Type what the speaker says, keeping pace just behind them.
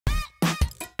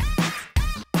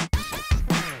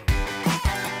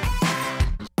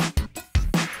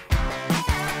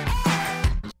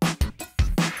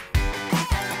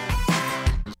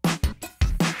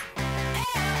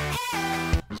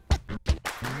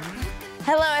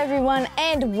Hello everyone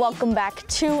and welcome back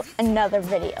to another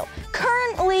video.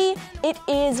 Currently it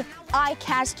is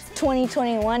ICAST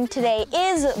 2021. Today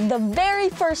is the very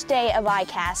first day of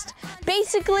ICAST.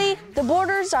 Basically, the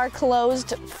borders are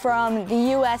closed from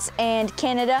the US and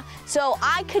Canada, so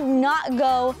I could not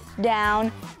go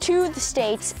down to the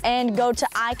States and go to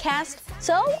ICAST.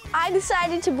 So I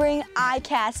decided to bring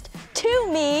ICAST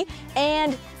to me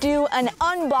and do an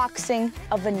unboxing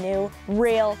of a new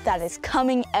reel that is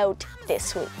coming out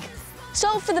this week.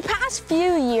 So for the past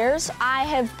few years, I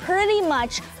have pretty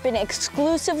much been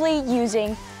exclusively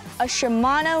using a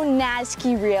Shimano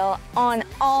Nasci reel on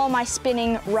all my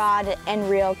spinning rod and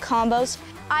reel combos.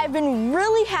 I've been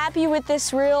really happy with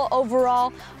this reel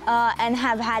overall and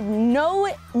have had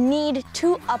no need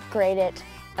to upgrade it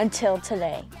until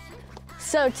today.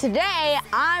 So today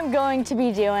I'm going to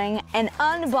be doing an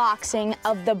unboxing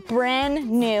of the brand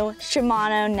new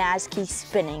Shimano Nasci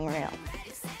spinning reel.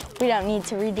 We don't need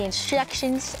to read the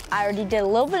instructions. I already did a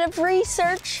little bit of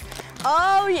research.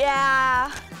 Oh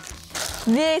yeah,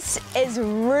 this is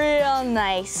real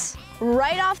nice.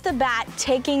 Right off the bat,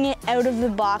 taking it out of the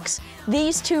box,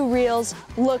 these two reels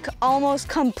look almost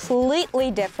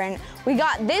completely different. We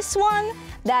got this one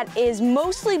that is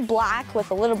mostly black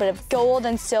with a little bit of gold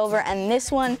and silver, and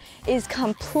this one is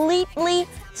completely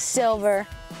silver.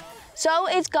 So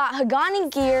it's got Hagani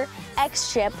gear,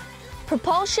 X-chip,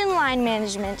 propulsion line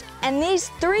management, and these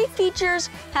three features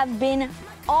have been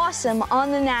awesome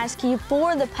on the Nasci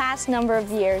for the past number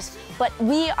of years, but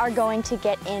we are going to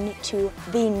get into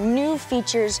the new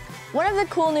features. One of the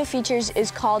cool new features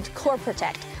is called Core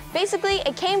Protect. Basically,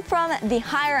 it came from the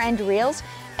higher end reels,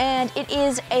 and it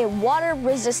is a water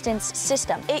resistance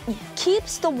system. It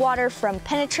keeps the water from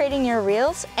penetrating your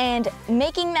reels and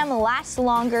making them last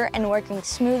longer and working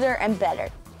smoother and better.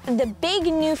 The big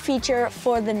new feature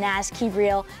for the Nasci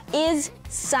reel is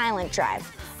silent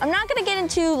drive. I'm not gonna get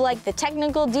into like the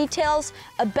technical details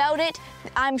about it.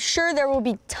 I'm sure there will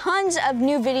be tons of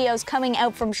new videos coming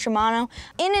out from Shimano.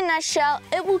 In a nutshell,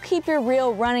 it will keep your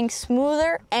reel running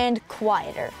smoother and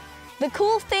quieter. The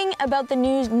cool thing about the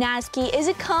new Nasci is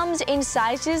it comes in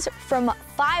sizes from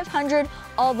 500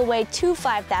 all the way to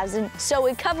 5,000, so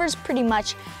it covers pretty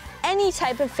much any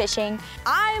type of fishing.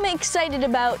 I'm excited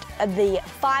about the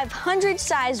 500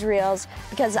 size reels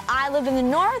because I live in the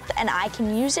north and I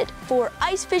can use it for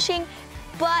ice fishing,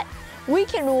 but we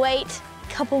can wait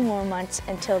a couple more months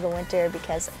until the winter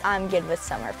because I'm good with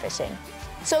summer fishing.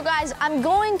 So guys, I'm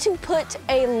going to put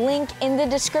a link in the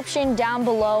description down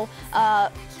below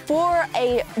for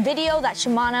a video that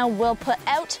Shimano will put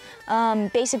out,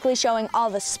 basically showing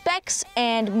all the specs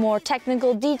and more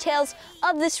technical details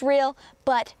of this reel.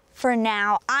 But for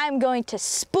now, I'm going to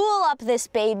spool up this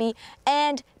baby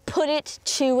and put it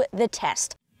to the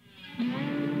test.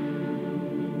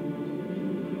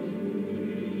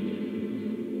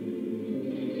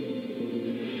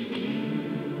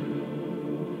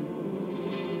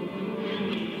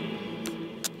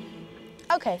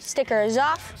 Okay, sticker is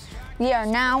off. We are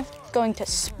now going to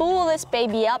spool this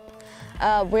baby up.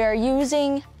 We're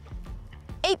using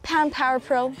 8-pound Power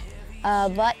Pro,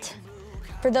 but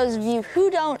for those of you who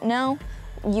don't know,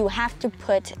 you have to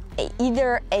put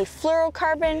either a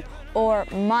fluorocarbon or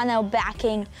mono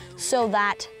backing so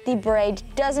that the braid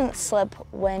doesn't slip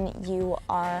when you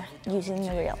are using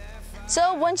the reel.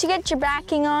 So once you get your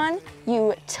backing on,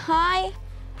 you tie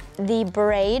the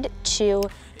braid to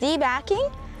the backing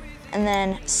and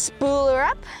then spool her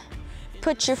up,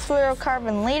 put your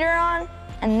fluorocarbon leader on,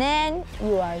 and then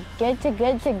you are good to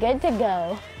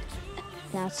go.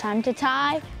 Now it's time to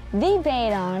tie the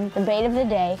bait on, the bait of the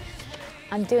day.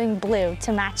 I'm doing blue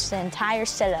to match the entire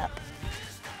setup.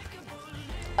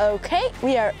 Okay,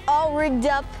 we are all rigged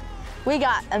up. We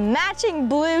got a matching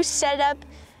blue setup.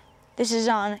 This is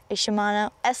on a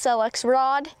Shimano SLX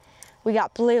rod. We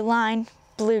got blue line,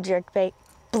 blue jerkbait,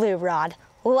 blue rod.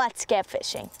 Let's get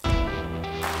fishing.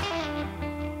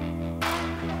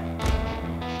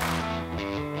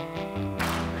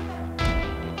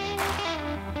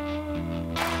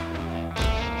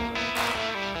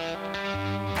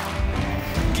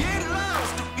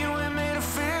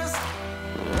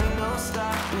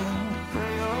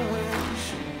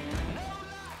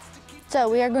 So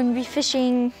we are going to be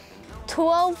fishing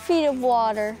 12 feet of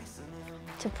water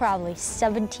to probably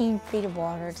 17 feet of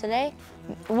water today.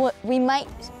 We might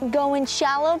go in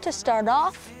shallow to start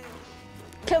off.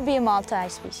 Could be a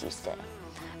multi-species day.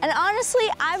 And honestly,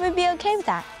 I would be okay with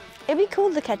that. It'd be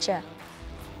cool to catch a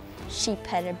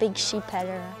sheephead, big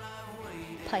sheephead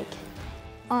pike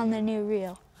on the new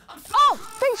reel. Oh,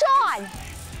 fish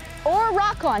on! Or a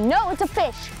rock on. No, it's a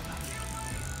fish.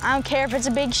 I don't care if it's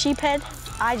a big sheephead.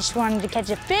 I just wanted to catch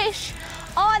a fish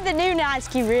on the new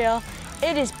Nasci reel.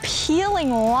 It is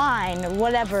peeling line,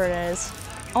 whatever it is.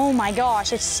 Oh my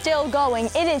gosh, it's still going.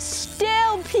 It is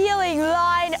still peeling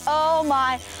line. Oh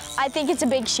my, I think it's a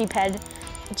big sheephead.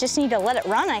 I just need to let it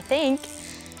run, I think.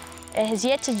 It has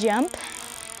yet to jump.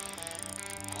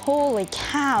 Holy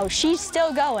cow, she's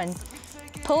still going.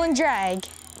 Pull and drag.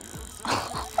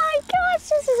 Oh my gosh,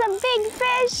 this is a big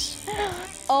fish.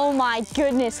 Oh my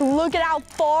goodness, look at how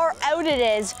far out it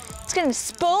is. It's gonna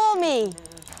spoil me.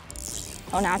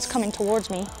 Oh, now it's coming towards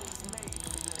me.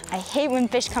 I hate when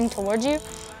fish come towards you.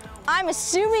 I'm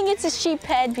assuming it's a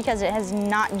sheephead because it has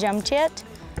not jumped yet.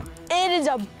 It is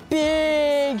a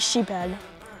big sheephead.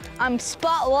 I'm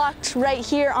spot locked right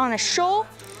here on a shoal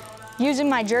using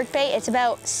my jerkbait. It's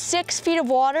about 6 feet of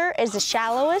water is the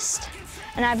shallowest,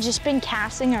 and I've just been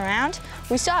casting around.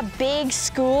 We saw a big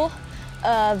school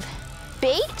of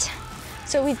bait,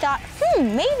 so we thought,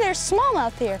 maybe there's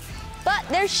smallmouth here, but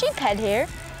there's sheephead here.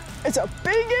 It's a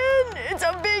biggin, it's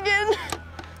a biggin.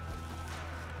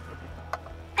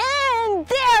 And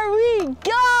there we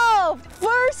go,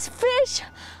 first fish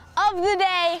of the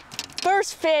day,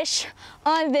 first fish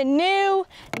on the new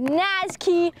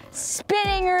Nasci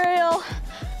spinning reel.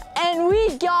 And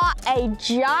we got a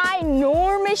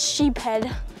ginormous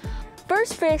sheephead.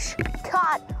 First fish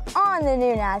caught on the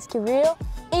new Nasci reel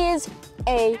is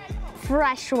a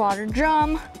freshwater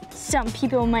drum. Some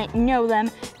people might know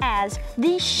them as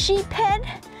the sheephead.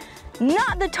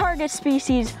 Not the target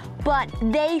species, but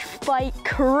they fight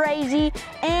crazy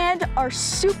and are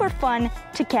super fun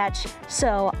to catch.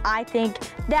 So I think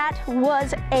that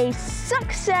was a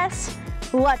success.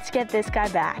 Let's get this guy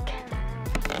back.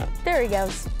 There he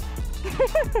goes.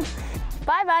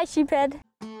 Bye-bye, sheephead.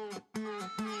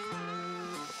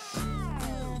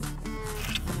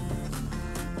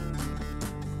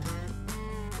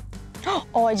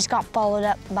 Oh, I just got followed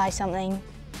up by something.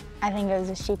 I think it was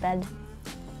a sheephead.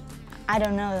 I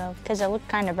don't know though, because it looked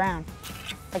kind of brown,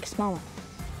 like a small one.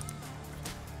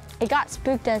 It got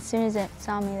spooked as soon as it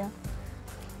saw me though.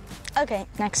 Okay,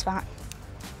 next spot.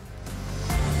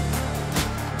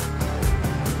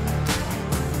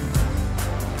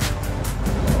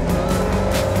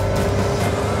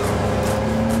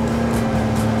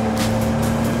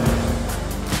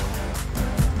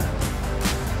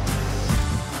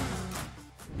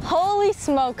 Holy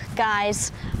smoke,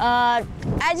 guys.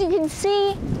 As you can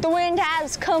see, the wind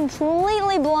has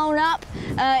completely blown up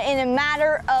in a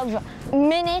matter of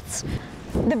minutes.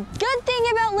 The good thing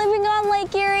about living on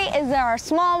Lake Erie is there are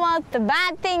smallmouth. The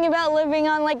bad thing about living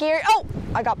on Lake Erie, oh,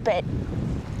 I got bit.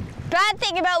 Bad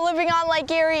thing about living on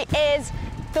Lake Erie is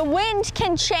the wind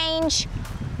can change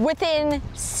within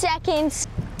seconds.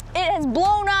 It has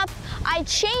blown up. I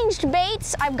changed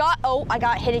baits. I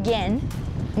got hit again.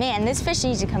 Man, this fish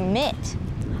needs to commit.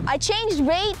 I changed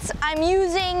baits. I'm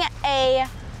using a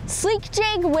sleek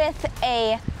jig with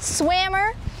a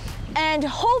swammer, and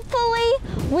hopefully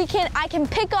I can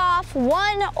pick off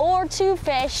 1 or 2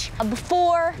 fish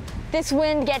before this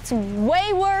wind gets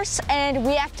way worse and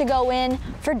we have to go in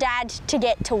for Dad to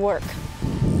get to work.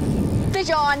 Fish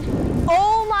on.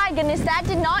 Oh my goodness, that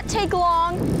did not take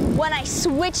long. When I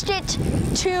switched it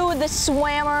to the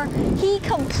swammer, he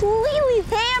completely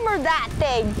hammered that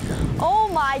thing. Oh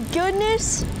my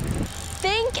goodness.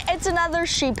 Think it's another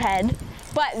sheephead,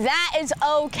 but that is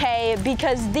okay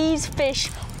because these fish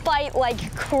fight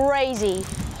like crazy.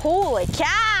 Holy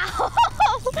cow.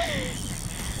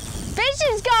 Fish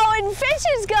is going, fish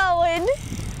is going.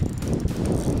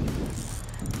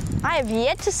 I have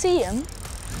yet to see him,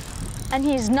 and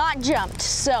he's not jumped,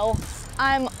 so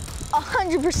I'm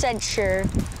 100% sure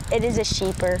it is a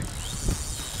sheeper.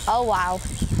 Oh wow.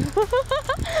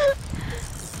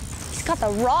 He's got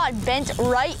the rod bent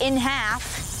right in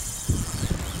half.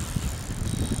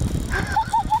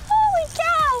 Holy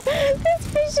cow, this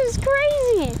fish is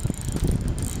crazy.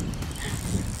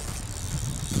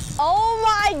 Oh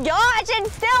my gosh,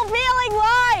 it's still feeling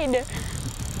line.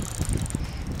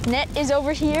 Net is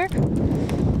over here.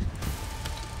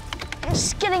 I'm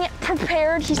just getting it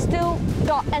prepared. He's still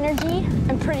got energy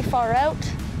and pretty far out.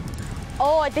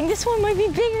 Oh, I think this one might be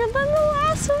bigger than the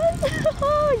last one.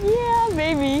 Oh yeah,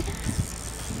 maybe.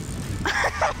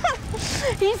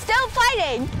 He's still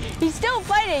fighting. He's still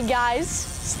fighting, guys.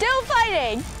 Still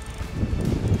fighting.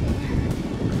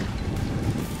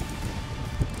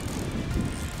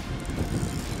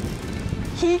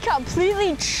 He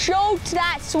completely choked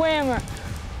that swimmer.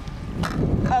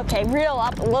 Okay, reel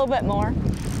up a little bit more.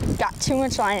 Got too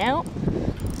much line out.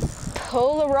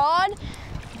 Pull the rod.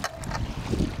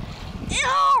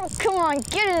 Oh, come on,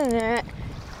 get in there. And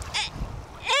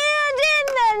in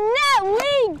the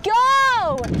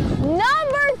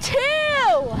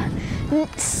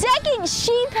giant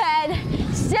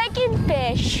sheephead, second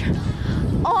fish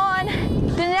on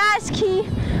the Nasci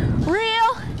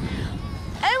reel.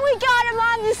 And we got him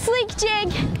on the sleek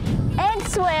jig and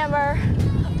swammer.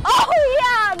 Oh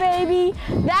yeah, baby!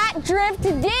 That drift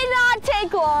did not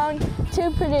take long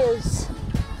to produce.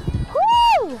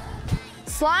 Woo!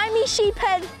 Slimy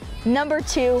sheephead number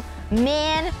 2.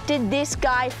 Man, did this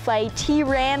guy fight. He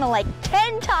ran like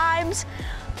 10 times,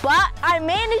 but I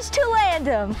managed to land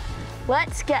him.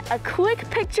 Let's get a quick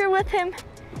picture with him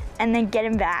and then get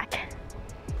him back.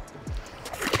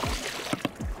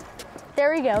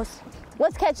 There he goes.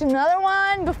 Let's catch another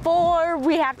one before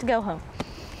we have to go home.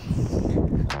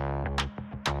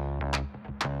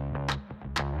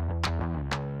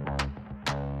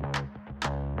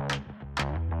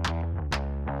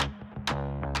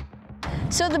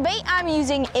 So the bait I'm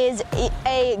using is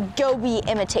a goby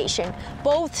imitation.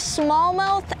 Both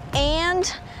smallmouth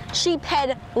and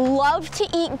sheephead love to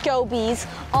eat gobies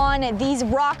on these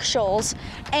rock shoals.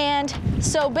 And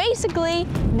so basically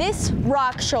this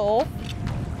rock shoal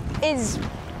is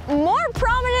more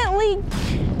prominently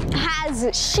has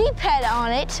sheephead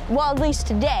on it, well, at least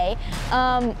today,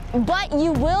 but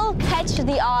you will catch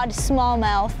the odd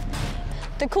smallmouth.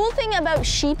 The cool thing about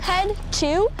sheephead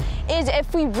too is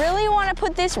if we really want to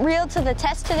put this reel to the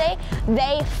test today,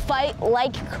 they fight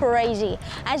like crazy.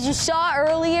 As you saw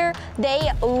earlier, they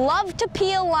love to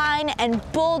peel line and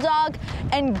bulldog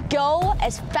and go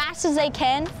as fast as they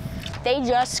can. They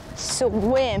just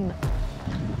swim.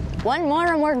 One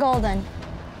more and we're golden.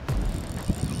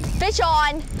 Fish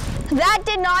on. That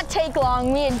did not take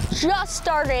long. We had just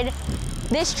started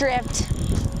this drift.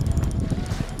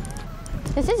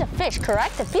 This is a fish,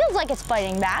 correct? It feels like it's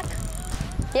fighting back.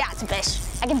 Yeah, it's a fish.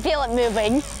 I can feel it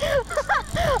moving.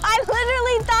 I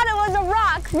literally thought it was a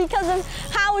rock because of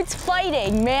how it's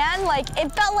fighting, man. Like,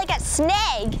 it felt like a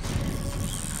snag.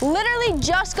 Literally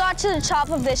just got to the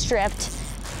top of this drift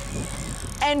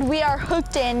and we are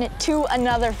hooked in to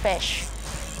another fish.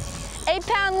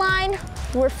 8-pound line,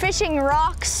 we're fishing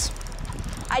rocks.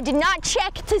 I did not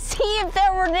check to see if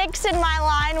there were nicks in my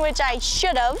line, which I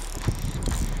should have.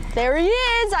 There he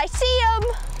is, I see him.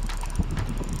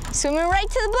 Swimming right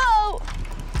to the boat.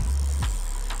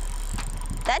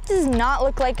 That does not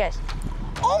look like a,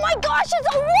 oh my gosh,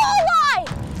 it's a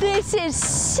walleye! This is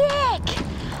sick.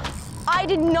 I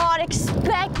did not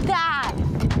expect that.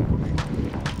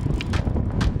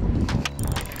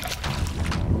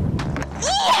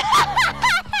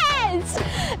 Yes!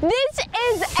 This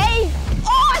is an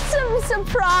awesome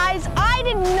surprise. I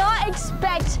did not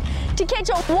expect to catch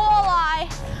a walleye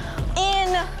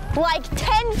in like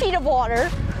 10 feet of water.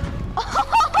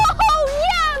 Oh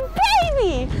yeah,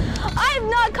 baby! I have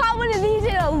not caught one of these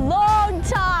in a long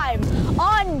time.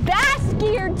 On bass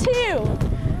gear too.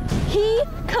 He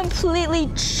completely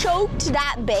choked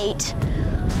that bait.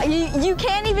 You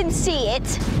can't even see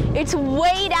it. It's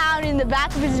way down in the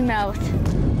back of his mouth.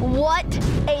 What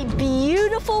a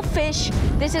beautiful fish.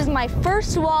 This is my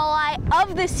first walleye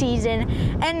of the season,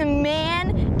 and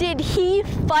man, did he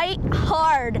fight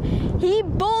hard. He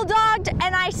bulldogged,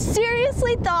 and I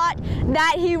seriously thought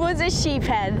that he was a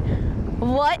sheephead.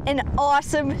 What an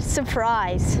awesome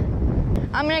surprise.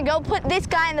 I'm gonna go put this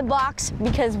guy in the box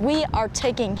because we are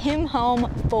taking him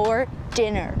home for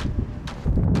dinner.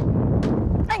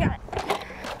 I got it.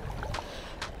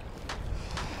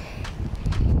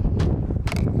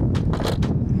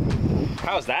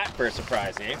 How's that for a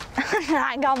surprise, eh?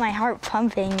 I got my heart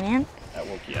pumping, man. That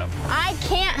woke you up. I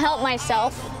can't help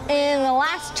myself. In the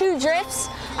last 2 drifts,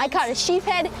 I caught a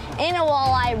sheephead and a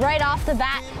walleye right off the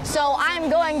bat. So I'm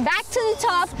going back to the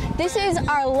top. This is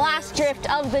our last drift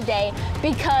of the day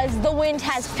because the wind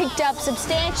has picked up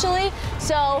substantially.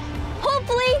 So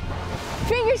hopefully,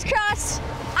 fingers crossed,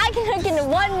 I can hook into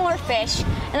one more fish.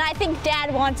 And I think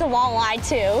Dad wants a walleye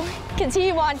too, because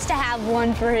he wants to have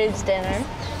one for his dinner.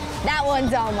 That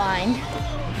one's all mine.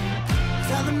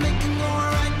 Tell them they can go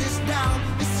and write this down.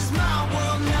 This is my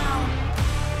world now.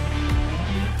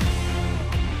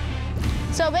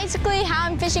 So basically how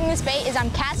I'm fishing this bait is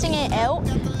I'm casting it out,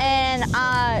 and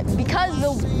because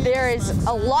there is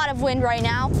a lot of wind right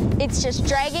now, it's just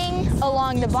dragging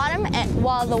along the bottom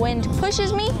while the wind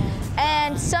pushes me,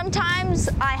 and sometimes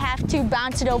I have to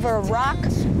bounce it over a rock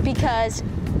because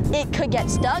it could get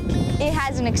stuck. It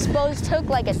has an exposed hook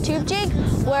like a tube jig,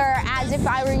 whereas if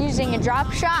I were using a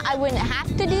drop shot, I wouldn't have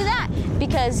to do that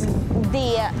because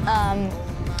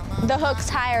the hook's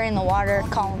higher in the water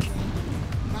column.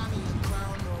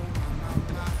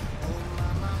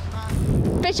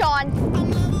 Fish on.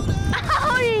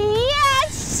 Oh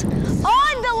yes!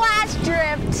 On the last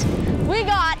drift, we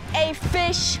got a my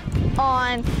fish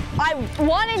on, I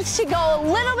wanted to go a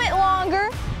little bit longer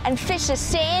and fish the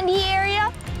sandy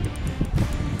area.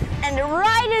 And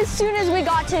right as soon as we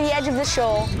got to the edge of the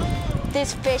shoal,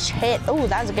 this fish hit. Oh,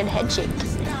 that was a good head shake.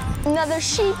 Another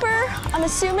sheeper, I'm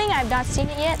assuming. I've not seen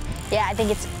it yet. Yeah, I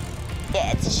think it's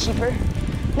a sheeper.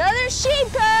 Another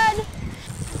sheephead!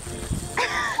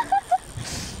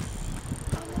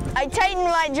 I tightened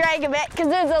my drag a bit because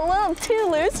it was a little too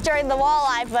loose during the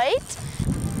walleye fight.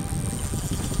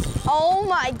 Oh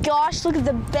my gosh, look at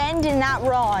the bend in that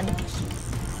rod.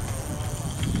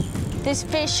 This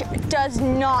fish does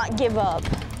not give up.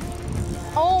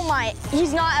 Oh my,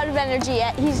 he's not out of energy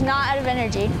yet. He's not out of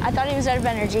energy. I thought he was out of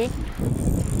energy.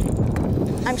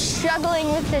 I'm struggling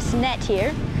with this net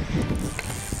here.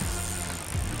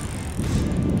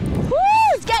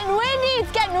 Woo, it's getting windy,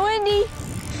 it's getting windy.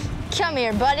 Come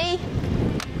here, buddy.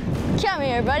 Come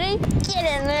here, buddy.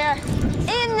 Get in there.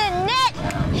 In the net,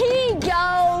 he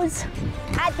goes.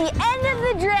 At the end of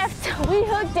the drift, we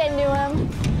hooked into him.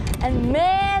 And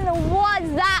man, was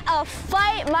that a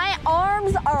fight. My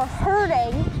arms are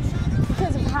hurting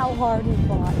because of how hard he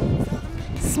fought.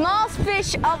 Smallest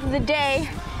fish of the day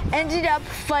ended up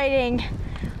fighting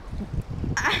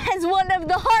as one of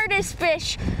the hardest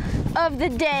fish of the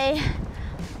day.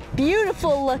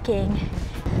 Beautiful looking.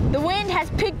 The wind has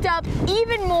picked up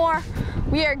even more.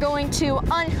 We are going to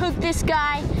unhook this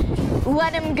guy,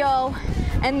 let him go,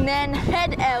 and then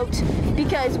head out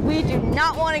because we do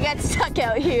not want to get stuck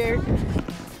out here.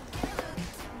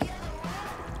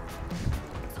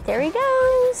 There he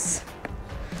goes.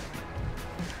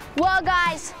 Well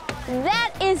guys,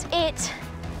 that is it.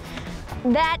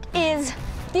 That is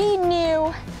the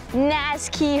new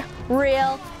Nasci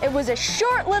reel. It was a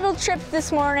short little trip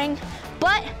this morning,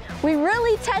 but we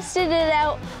really tested it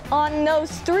out on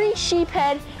those 3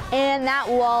 sheephead and that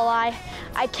walleye.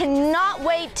 I cannot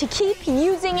wait to keep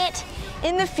using it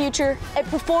in the future. It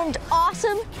performed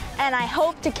awesome, and I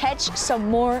hope to catch some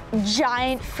more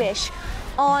giant fish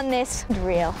on this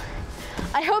reel.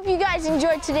 I hope you guys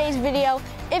enjoyed today's video.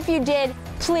 If you did,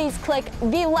 please click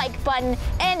the like button.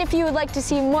 And if you would like to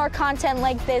see more content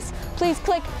like this, please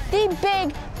click the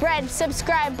big red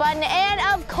subscribe button. And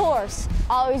of course,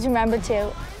 always remember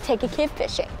to take a kid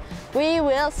fishing. We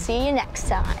will see you next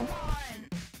time.